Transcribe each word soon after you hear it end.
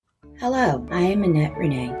Hello, I am Annette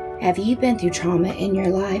Renee. Have you been through trauma in your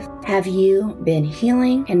life? Have you been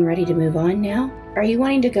healing and ready to move on now? Are you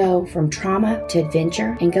wanting to go from trauma to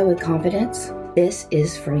adventure and go with confidence? This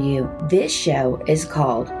is for you. This show is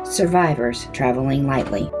called Survivors Traveling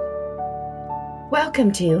Lightly.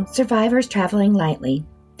 Welcome to Survivors Traveling Lightly.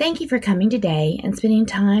 Thank you for coming today and spending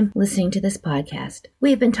time listening to this podcast. We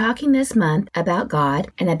have been talking this month about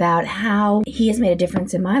God and about how He has made a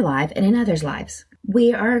difference in my life and in others' lives.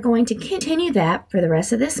 We are going to continue that for the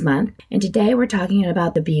rest of this month, and today we're talking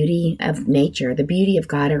about the beauty of nature, the beauty of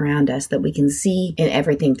God around us that we can see in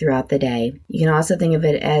everything throughout the day. You can also think of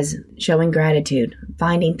it as showing gratitude,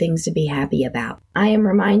 finding things to be happy about. I am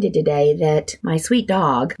reminded today that my sweet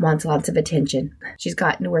dog wants lots of attention. She's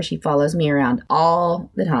gotten to where she follows me around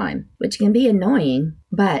all the time, which can be annoying,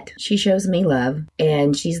 but she shows me love,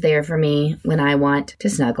 and she's there for me when I want to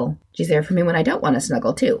snuggle. She's there for me when I don't want to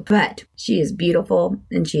snuggle too. But she is beautiful,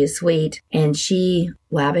 and she is sweet, and she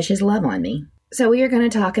lavishes love on me. So we are going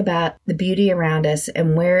to talk about the beauty around us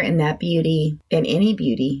and where in that beauty, in any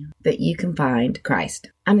beauty, that you can find Christ.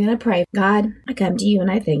 I'm going to pray. God, I come to you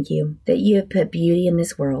and I thank you that you have put beauty in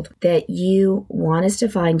this world, that you want us to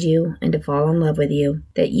find you and to fall in love with you,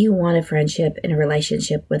 that you want a friendship and a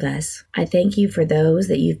relationship with us. I thank you for those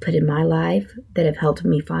that you've put in my life that have helped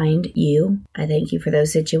me find you. I thank you for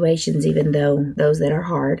those situations, even though those that are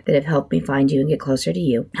hard, that have helped me find you and get closer to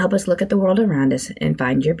you. Help us look at the world around us and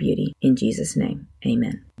find your beauty. In Jesus' name,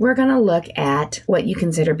 amen. We're going to look at what you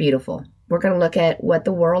consider beautiful. We're going to look at what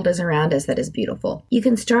the world is around us that is beautiful. You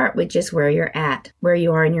can start with just where you're at, where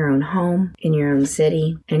you are in your own home, in your own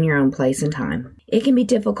city, in your own place and time. It can be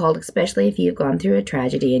difficult, especially if you've gone through a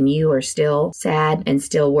tragedy and you are still sad and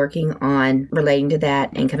still working on relating to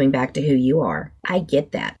that and coming back to who you are. I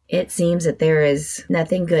get that. It seems that there is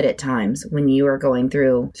nothing good at times when you are going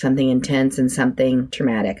through something intense and something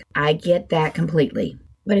traumatic. I get that completely.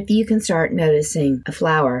 But if you can start noticing a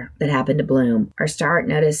flower that happened to bloom, or start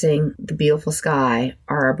noticing the beautiful sky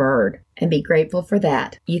or a bird, and be grateful for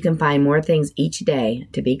that, you can find more things each day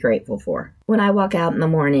to be grateful for. When I walk out in the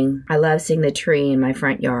morning, I love seeing the tree in my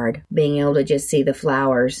front yard, being able to just see the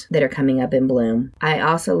flowers that are coming up in bloom. I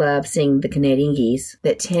also love seeing the Canadian geese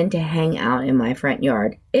that tend to hang out in my front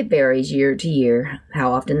yard. It varies year to year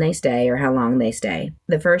how often they stay or how long they stay.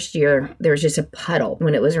 The first year, there was just a puddle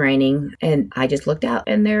when it was raining, and I just looked out,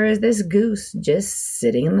 and there is this goose just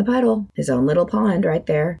sitting in the puddle, his own little pond right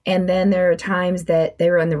there. And then there are times that they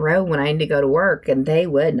were on the road when I need to go to work, and they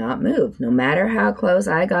would not move. No matter how close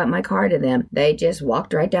I got my car to them, they just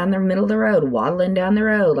walked right down the middle of the road, waddling down the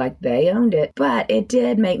road like they owned it. But it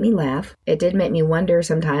did make me laugh. It did make me wonder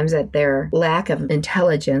sometimes at their lack of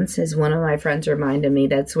intelligence, as one of my friends reminded me.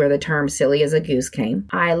 That's where the term silly as a goose came.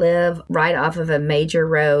 I live right off of a major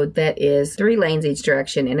road that is 3 lanes each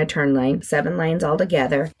direction in a turn lane, 7 lanes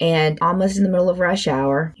altogether, and almost in the middle of rush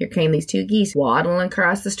hour, here came these 2 geese waddling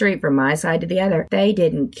across the street from my side to the other. They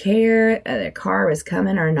didn't care if the car was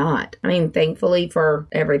coming or not. I mean, thankfully for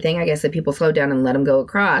everything, I guess that people slowed down and let them go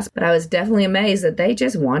across, but I was definitely amazed that they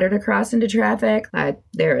just wandered across into traffic like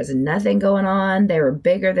there was nothing going on. They were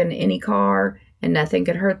bigger than any car and nothing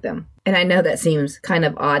could hurt them. And I know that seems kind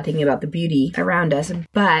of odd thinking about the beauty around us,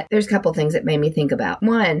 but there's a couple things that made me think about.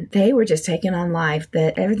 One, they were just taking on life,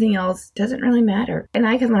 that everything else doesn't really matter. And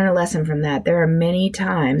I can learn a lesson from that. There are many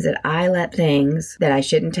times that I let things that I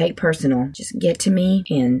shouldn't take personal just get to me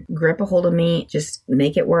and grip a hold of me, just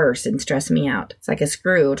make it worse and stress me out. It's like a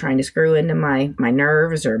screw trying to screw into my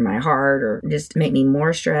nerves or my heart, or just make me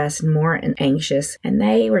more stressed and more anxious. And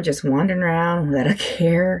they were just wandering around without a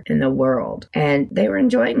care in the world. And they were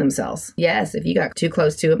enjoying themselves. Yes, if you got too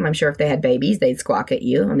close to them, I'm sure if they had babies, they'd squawk at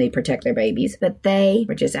you and they'd protect their babies. But they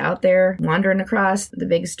were just out there wandering across the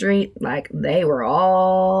big street like they were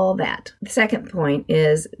all that. The second point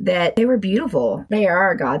is that they were beautiful. They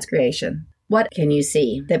are God's creation. What can you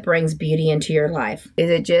see that brings beauty into your life? Is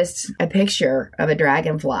it just a picture of a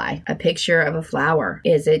dragonfly, a picture of a flower?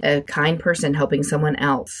 Is it a kind person helping someone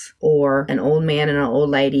else? Or an old man and an old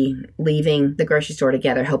lady leaving the grocery store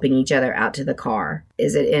together, helping each other out to the car?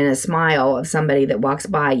 Is it in a smile of somebody that walks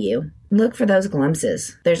by you? Look for those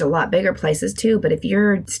glimpses. There's a lot bigger places too, but if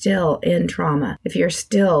you're still in trauma, if you're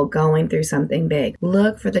still going through something big,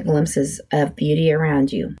 look for the glimpses of beauty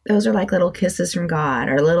around you. Those are like little kisses from God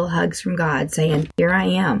or little hugs from God saying, here I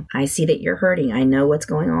am. I see that you're hurting. I know what's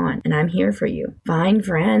going on and I'm here for you. Find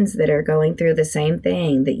friends that are going through the same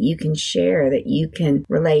thing that you can share, that you can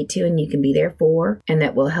relate to and you can be there for, and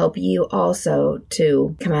that will help you also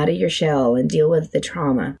to come out of your shell and deal with the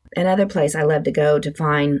trauma. Another place I love to go to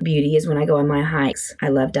find beauty is when I go on my hikes. I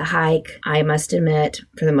love to hike. I must admit,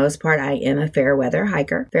 for the most part, I am a fair weather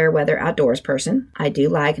hiker, fair weather outdoors person. I do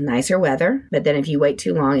like nicer weather, but then if you wait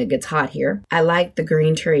too long, it gets hot here. I like the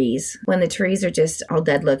green trees. When the trees are just all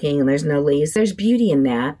dead looking and there's no leaves, there's beauty in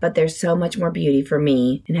that, but there's so much more beauty for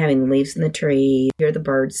me in having the leaves in the tree, hear the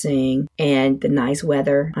birds sing, and the nice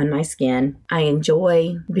weather on my skin. I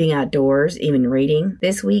enjoy being outdoors, even reading.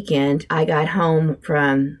 This weekend, I got home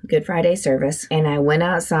from Good Friday service and I went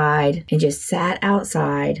outside and just sat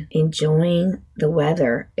outside enjoying the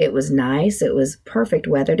weather. It was nice. It was perfect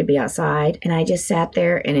weather to be outside. And I just sat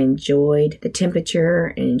there and enjoyed the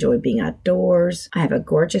temperature and enjoyed being outdoors. I have a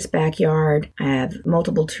gorgeous backyard. I have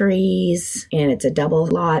multiple trees and it's a double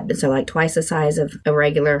lot. So like twice the size of a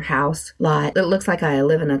regular house lot. It looks like I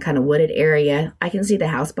live in a kind of wooded area. I can see the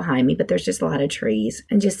house behind me, but there's just a lot of trees.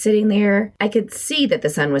 And just sitting there, I could see that the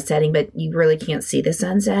sun was setting, but you really can't see the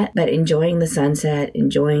sunset. But enjoying the sunset,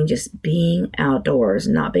 enjoying just being outdoors,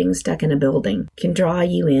 not being stuck in a building, can draw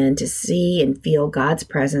you in to see and feel God's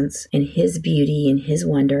presence and His beauty and His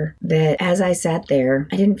wonder. That as I sat there,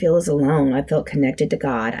 I didn't feel as alone. I felt connected to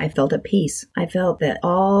God. I felt at peace. I felt that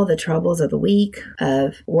all the troubles of the week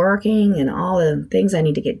of working and all the things I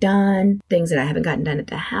need to get done, things that I haven't gotten done at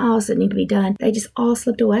the house that need to be done, they just all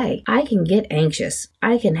slipped away. I can get anxious.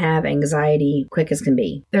 I can have anxiety quick as can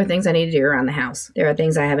be. There are things I need to do around the house. There are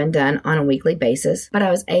things I haven't done on a weekly basis, but I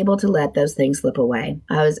was able to let those things slip away.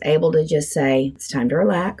 I was able to just say, it's time to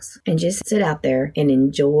relax and just sit out there and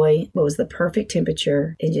enjoy what was the perfect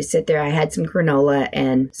temperature and just sit there. I had some granola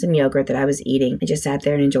and some yogurt that I was eating and just sat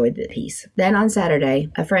there and enjoyed the peace. Then on Saturday,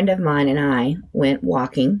 a friend of mine and I went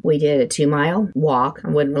walking. We did a 2-mile walk. I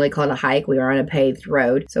wouldn't really call it a hike. We were on a paved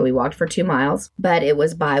road, so we walked for 2 miles, but it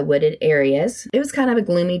was by wooded areas. It was kind of a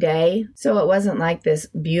gloomy day, so it wasn't like this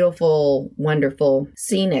beautiful, wonderful,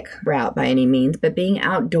 scenic route by any means, but being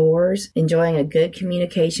outdoors, enjoying a good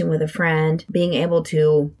communication with a friend, being able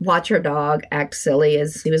to watch her dog act silly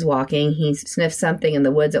as he was walking. He sniffed something in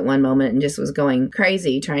the woods at one moment and just was going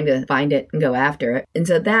crazy trying to find it and go after it. And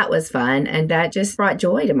so that was fun, and that just brought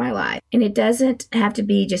joy to my life. And it doesn't have to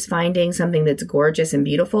be just finding something that's gorgeous and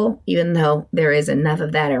beautiful, even though there is enough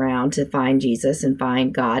of that around to find Jesus and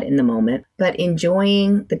find God in the moment, but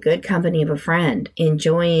enjoying the good company of a friend,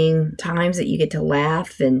 enjoying times that you get to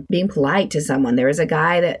laugh and being polite to someone. There was a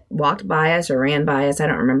guy that walked by us or ran by us, I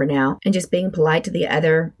don't remember now, and just being polite to the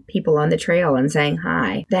other people on the trail and saying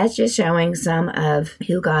hi. That's just showing some of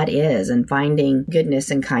who God is and finding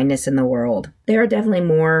goodness and kindness in the world. There are definitely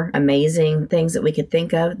more amazing things that we could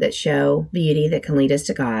think of that show beauty that can lead us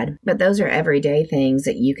to God, but those are everyday things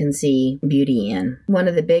that you can see beauty in. One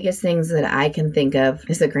of the biggest things that I can think of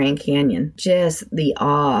is the Grand Canyon. Just the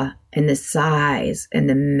awe and the size and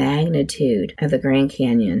the magnitude of the Grand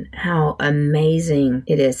Canyon. How amazing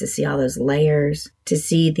it is to see all those layers, to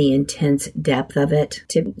see the intense depth of it,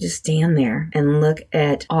 to just stand there and look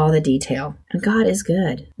at all the detail. And God is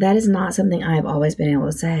good. That is not something I've always been able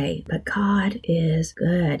to say, but God is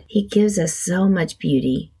good. He gives us so much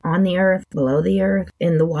beauty on the earth, below the earth,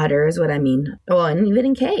 in the water is what I mean. Well, and even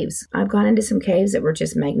in caves. I've gone into some caves that were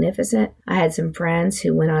just magnificent. I had some friends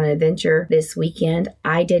who went on an adventure this weekend.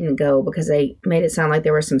 I didn't go because they made it sound like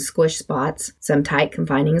there were some squish spots, some tight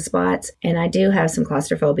confining spots. And I do have some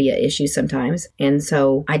claustrophobia issues sometimes. And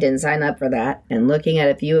so I didn't sign up for that. And looking at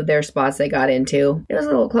a few of their spots they got into, it was a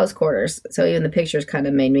little close quarters. So even the pictures kind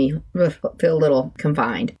of made me feel a little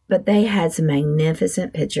confined. But they had some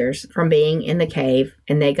magnificent pictures from being in the cave,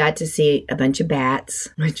 and they got to see a bunch of bats,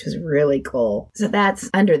 which was really cool. So that's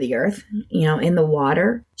under the earth, in the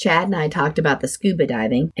water. Chad and I talked about the scuba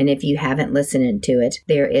diving, and if you haven't listened to it,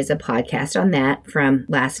 there is a podcast on that from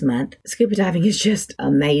last month. Scuba diving is just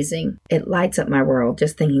amazing. It lights up my world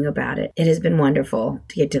just thinking about it. It has been wonderful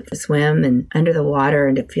to get to swim and under the water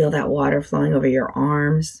and to feel that water flowing over your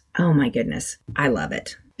arms. Oh my goodness, I love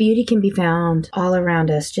it. Beauty can be found all around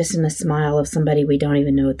us, just in the smile of somebody we don't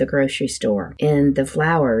even know at the grocery store, in the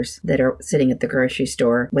flowers that are sitting at the grocery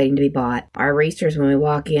store waiting to be bought. Our Easters, when we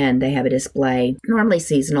walk in, they have a display, normally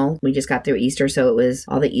seasonal. We just got through Easter, so it was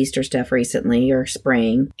all the Easter stuff recently, or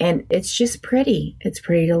spring, and it's just pretty. It's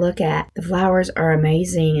pretty to look at. The flowers are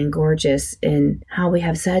amazing and gorgeous, and how we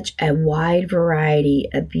have such a wide variety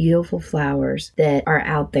of beautiful flowers that are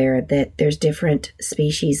out there, that there's different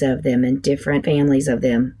species of them and different families of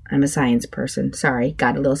them. I'm a science person. Sorry,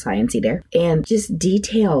 got a little sciencey there. And just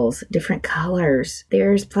details, different colors.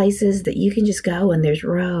 There's places that you can just go and there's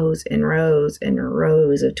rows and rows and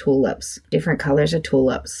rows of tulips, different colors of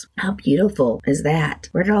tulips. How beautiful is that?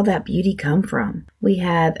 Where did all that beauty come from? We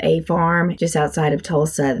have a farm just outside of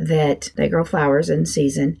Tulsa that they grow flowers in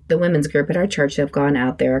season. The women's group at our church have gone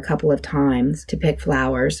out there a couple of times to pick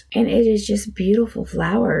flowers, and it is just beautiful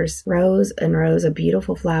flowers, rows and rows of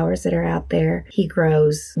beautiful flowers that are out there. He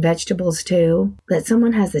grows vegetables too. That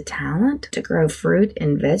someone has the talent to grow fruit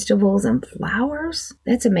and vegetables and flowers,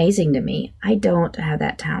 that's amazing to me. I don't have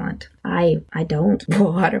that talent. I don't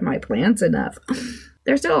water my plants enough.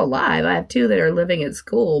 They're still alive. I have 2 that are living at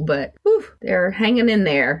school, but they're hanging in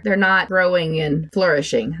there. They're not growing and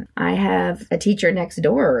flourishing. I have a teacher next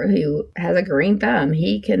door who has a green thumb.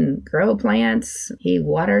 He can grow plants. He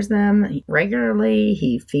waters them regularly.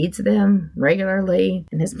 He feeds them regularly.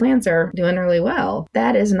 And his plants are doing really well.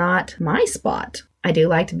 That is not my spot. I do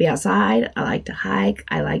like to be outside. I like to hike.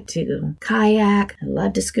 I like to kayak. I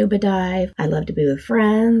love to scuba dive. I love to be with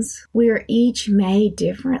friends. We are each made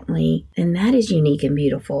differently, and that is unique and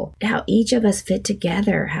beautiful. How each of us fit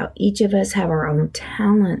together, how each of us have our own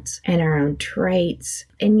talents and our own traits.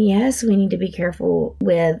 And yes, we need to be careful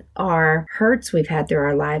with our hurts we've had through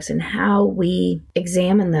our lives and how we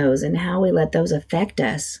examine those and how we let those affect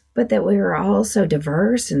us. But that we are all so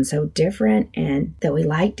diverse and so different and that we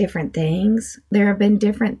like different things. There have been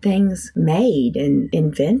different things made and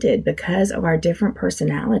invented because of our different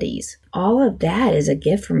personalities. All of that is a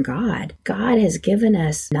gift from God. God has given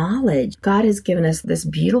us knowledge. God has given us this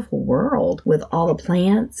beautiful world with all the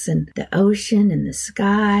plants and the ocean and the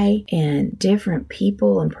sky and different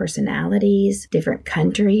people and personalities, different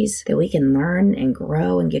countries that we can learn and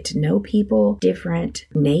grow and get to know people, different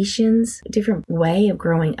nations, different way of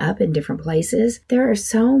growing up in different places. There are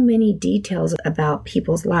so many details about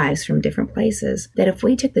people's lives from different places that if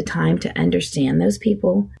we took the time to understand those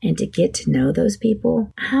people and to get to know those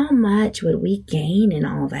people, how much would we gain in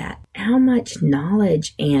all that? How much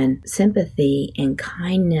knowledge and sympathy and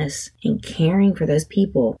kindness and caring for those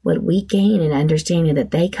people would we gain in understanding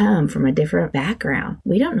that they come from a different background?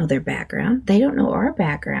 We don't know their background. They don't know our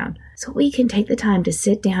background. So we can take the time to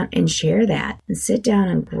sit down and share that and sit down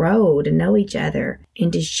and grow to know each other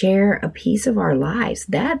and to share a piece of our lives.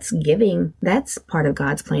 That's giving. That's part of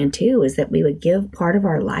God's plan too, is that we would give part of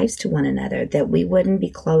our lives to one another, that we wouldn't be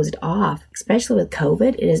closed off. Especially with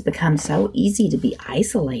COVID, it has become so easy to be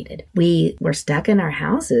isolated. We were stuck in our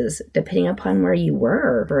houses, depending upon where you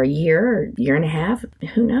were, for a year and a half.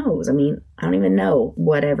 Who knows? I mean, I don't even know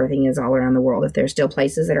what everything is all around the world. If there's still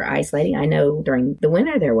places that are isolating, I know during the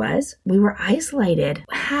winter there was. We were isolated.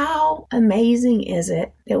 How amazing is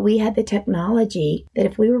it that we had the technology that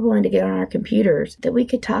if we were willing to get on our computers, that we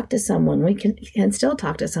could talk to someone, we can still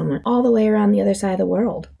talk to someone all the way around the other side of the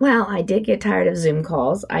world. Well, I did get tired of Zoom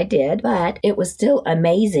calls. I did, but it was still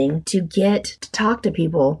amazing to get to talk to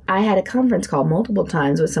people. I had a conference call multiple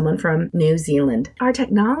times with someone from New Zealand. Our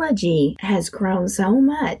technology has grown so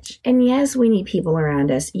much. And yes, we need people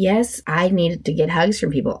around us. Yes, I needed to get hugs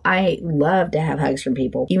from people. I love to have hugs from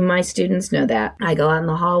people. Even my students know that. I go out in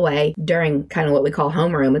the hallway during kind of what we call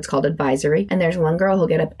homeroom. It's called advisory. And there's one girl who'll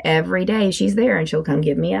get up every day. She's there and she'll come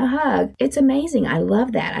give me a hug. It's amazing. I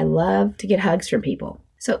love that. I love to get hugs from people.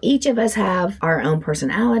 So each of us have our own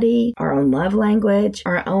personality, our own love language,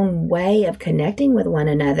 our own way of connecting with one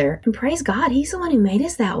another. And praise God, He's the one who made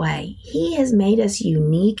us that way. He has made us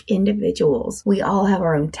unique individuals. We all have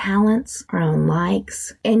our own talents, our own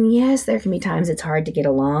likes. And yes, there can be times it's hard to get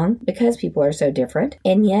along because people are so different.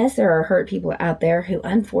 And yes, there are hurt people out there who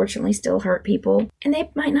unfortunately still hurt people. And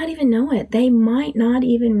they might not even know it. They might not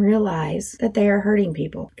even realize that they are hurting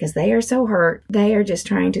people because they are so hurt. They are just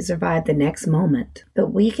trying to survive the next moment.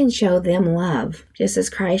 But we can show them love, just as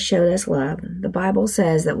Christ showed us love. The Bible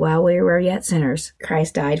says that while we were yet sinners,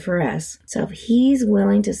 Christ died for us. So if He's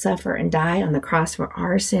willing to suffer and die on the cross for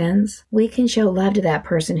our sins, we can show love to that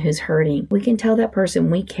person who's hurting. We can tell that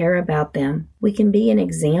person we care about them. We can be an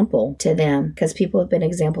example to them because people have been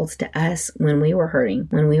examples to us when we were hurting,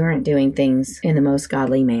 when we weren't doing things in the most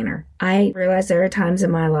godly manner. I realized there are times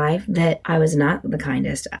in my life that I was not the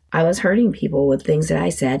kindest. I was hurting people with things that I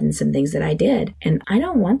said and some things that I did. And I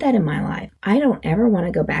don't want that in my life. I don't ever want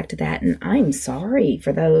to go back to that. And I'm sorry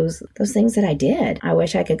for those things that I did. I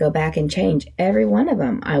wish I could go back and change every one of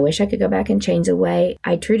them. I wish I could go back and change the way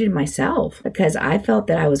I treated myself because I felt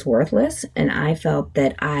that I was worthless and I felt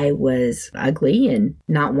that I was ugly and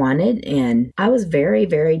not wanted. And I was very,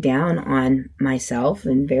 very down on myself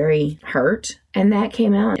and very hurt. And that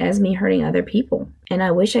came out as me hurting other people. And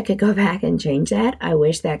I wish I could go back and change that. I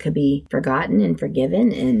wish that could be forgotten and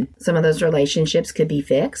forgiven, and some of those relationships could be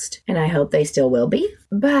fixed. And I hope they still will be.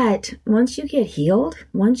 But once you get healed,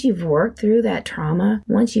 once you've worked through that trauma,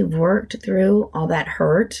 once you've worked through all that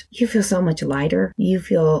hurt, you feel so much lighter. You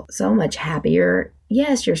feel so much happier.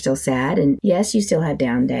 Yes, you're still sad, and yes, you still have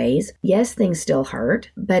down days. Yes, things still hurt,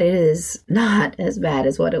 but it is not as bad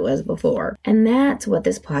as what it was before. And that's what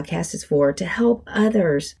this podcast is for, to help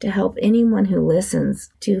others, to help anyone who listens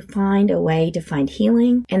to find a way to find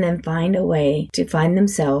healing, and then find a way to find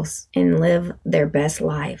themselves and live their best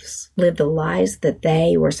lives. Live the lives that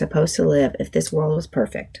they were supposed to live if this world was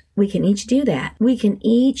perfect. We can each do that. We can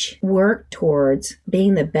each work towards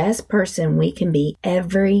being the best person we can be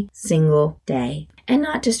every single day. And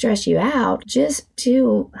not to stress you out, just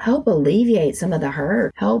to help alleviate some of the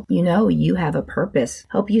hurt. Help you know you have a purpose.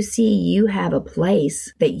 Help you see you have a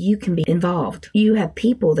place that you can be involved. You have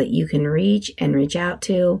people that you can reach and reach out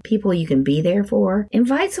to, people you can be there for.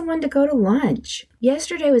 Invite someone to go to lunch.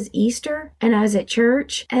 Yesterday was Easter, and I was at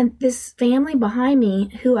church, and this family behind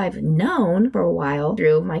me, who I've known for a while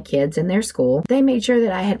through my kids and their school, they made sure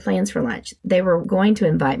that I had plans for lunch. They were going to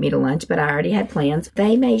invite me to lunch, but I already had plans.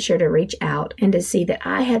 They made sure to reach out and to see that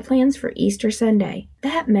I had plans for Easter Sunday.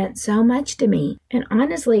 That meant so much to me. And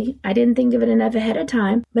honestly, I didn't think of it enough ahead of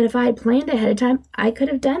time, but if I had planned ahead of time, I could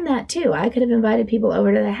have done that too. I could have invited people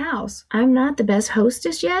over to the house. I'm not the best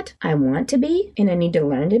hostess yet. I want to be, and I need to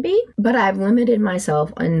learn to be, but I've limited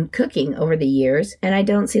myself on cooking over the years, and I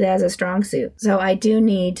don't see that as a strong suit. So I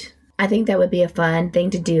think that would be a fun thing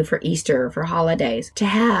to do for Easter, for holidays, to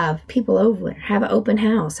have people over, have an open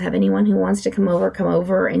house, have anyone who wants to come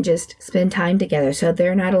over and just spend time together so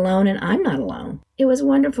they're not alone and I'm not alone. It was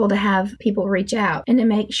wonderful to have people reach out and to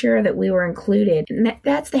make sure that we were included. And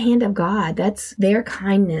that's the hand of God. That's their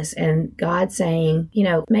kindness and God saying,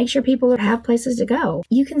 make sure people have places to go.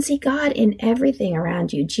 You can see God in everything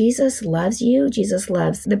around you. Jesus loves you. Jesus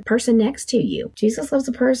loves the person next to you. Jesus loves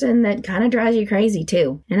the person that kind of drives you crazy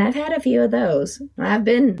too. And I've had a few of those. I've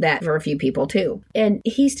been that for a few people too. And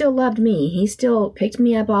he still loved me. He still picked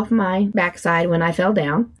me up off my backside when I fell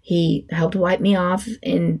down. He helped wipe me off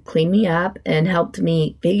and clean me up and helped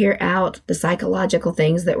me figure out the psychological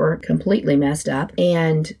things that were completely messed up,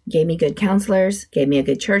 and gave me good counselors, gave me a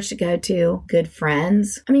good church to go to, good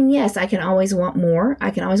friends. I mean, yes, I can always want more.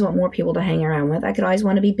 I can always want more people to hang around with. I could always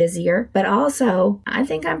want to be busier, but also I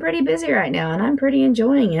think I'm pretty busy right now and I'm pretty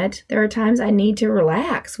enjoying it. There are times I need to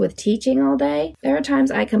relax with teaching all day. There are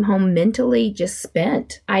times I come home mentally just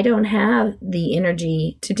spent. I don't have the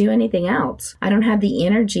energy to do anything else. I don't have the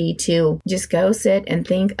energy to just go sit and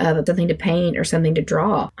think of something to paint or something to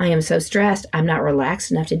draw. I am so stressed. I'm not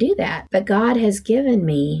relaxed enough to do that. But God has given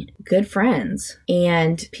me good friends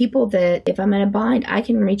and people that if I'm in a bind, I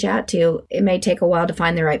can reach out to. It may take a while to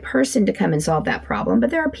find the right person to come and solve that problem, but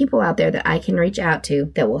there are people out there that I can reach out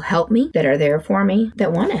to that will help me, that are there for me,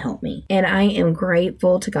 that want to help me. And I am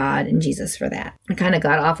grateful to God and Jesus for that. I kind of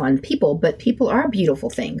got off on people, but people are beautiful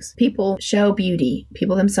things. People show beauty.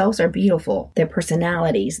 People themselves are beautiful. Their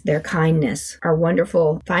personalities, their kindness are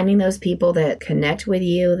wonderful. Finding those people that connect with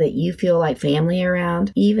you, that you feel like family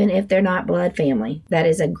around, even if they're not blood family, that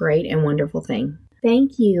is a great and wonderful thing.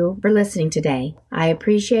 Thank you for listening today. I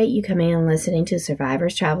appreciate you coming and listening to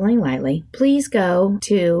Survivors Traveling Lightly. Please go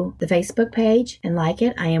to the Facebook page and like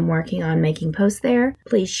it. I am working on making posts there.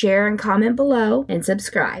 Please share and comment below and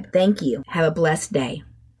subscribe. Thank you. Have a blessed day.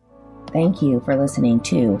 Thank you for listening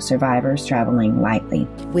to Survivors Traveling Lightly.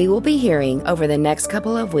 We will be hearing over the next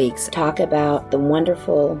couple of weeks talk about the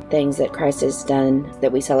wonderful things that Christ has done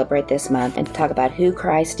that we celebrate this month and talk about who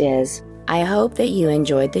Christ is. I hope that you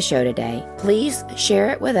enjoyed the show today. Please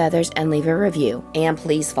share it with others and leave a review, and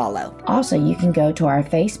please follow. Also, you can go to our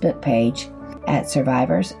Facebook page at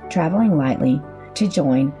Survivors Traveling Lightly to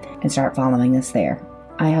join and start following us there.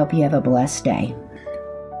 I hope you have a blessed day.